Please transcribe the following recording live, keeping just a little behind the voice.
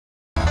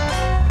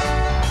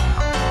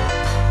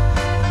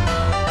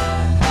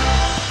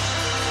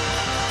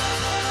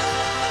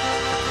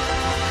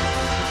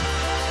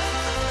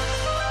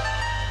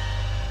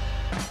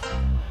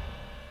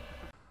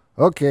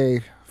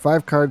Okay,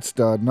 5-card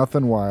stud,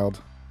 nothing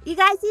wild. You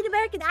guys seen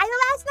American Idol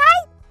last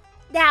night?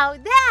 Now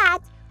that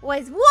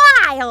was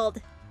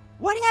wild!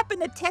 What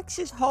happened to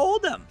Texas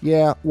Hold'em?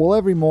 Yeah, well,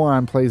 every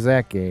moron plays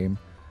that game.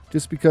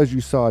 Just because you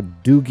saw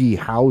Doogie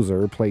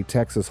Howser play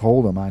Texas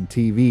Hold'em on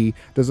TV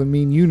doesn't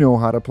mean you know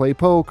how to play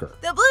poker.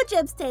 The blue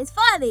chips taste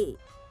funny,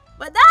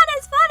 but not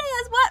as funny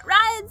as what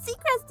Ryan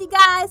Seacrest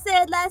guy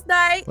said last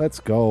night. Let's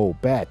go,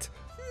 bet.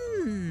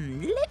 Let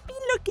me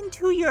look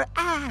into your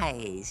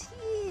eyes.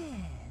 Yeah.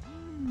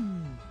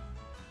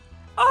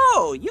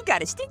 Oh, you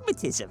got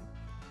astigmatism.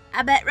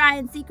 I bet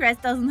Ryan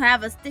Seacrest doesn't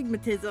have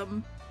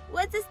astigmatism.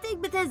 What's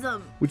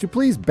astigmatism? Would you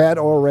please bet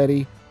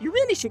already? You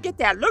really should get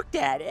that looked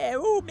at.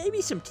 Oh,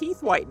 maybe some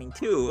teeth whitening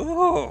too.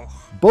 Oh.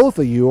 Both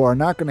of you are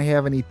not going to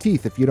have any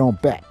teeth if you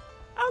don't bet.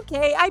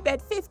 Okay, I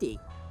bet 50.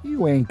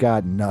 You ain't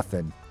got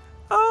nothing.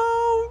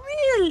 Oh,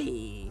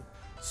 really?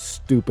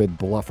 Stupid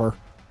bluffer.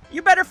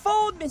 You better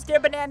fold, Mr.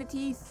 Banana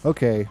Teeth.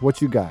 Okay,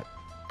 what you got?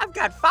 I've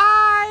got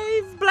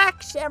 5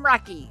 black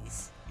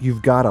shamrockies.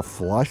 You've got a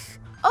flush?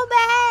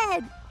 Oh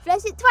man!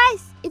 Flush it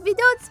twice if it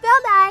don't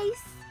smell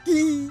nice.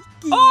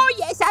 Oh,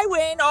 yes, I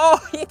win. Oh,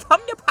 here come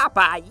the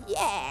papa.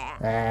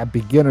 Yeah.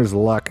 Beginner's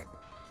luck.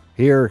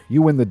 Here,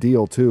 you win the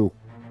deal, too.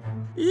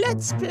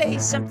 Let's play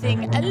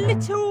something a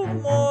little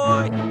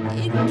more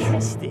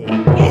interesting.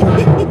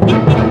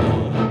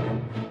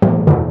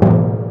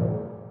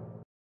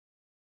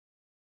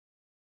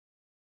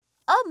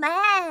 Oh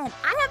man,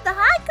 I have the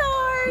high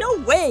card.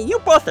 No way, you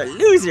both are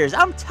losers.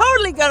 I'm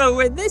totally gonna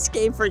win this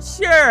game for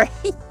sure.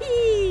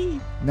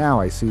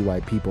 Now I see why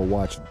people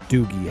watch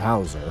Doogie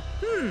Howser.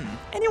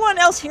 Anyone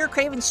else here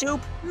craving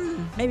soup?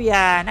 Maybe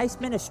a nice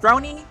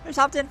minestrone or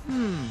something?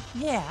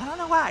 Yeah, I don't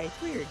know why.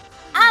 It's weird.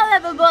 I'll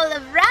have a bowl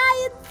of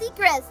Ryan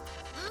Seacrest.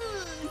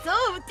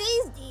 So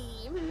tasty.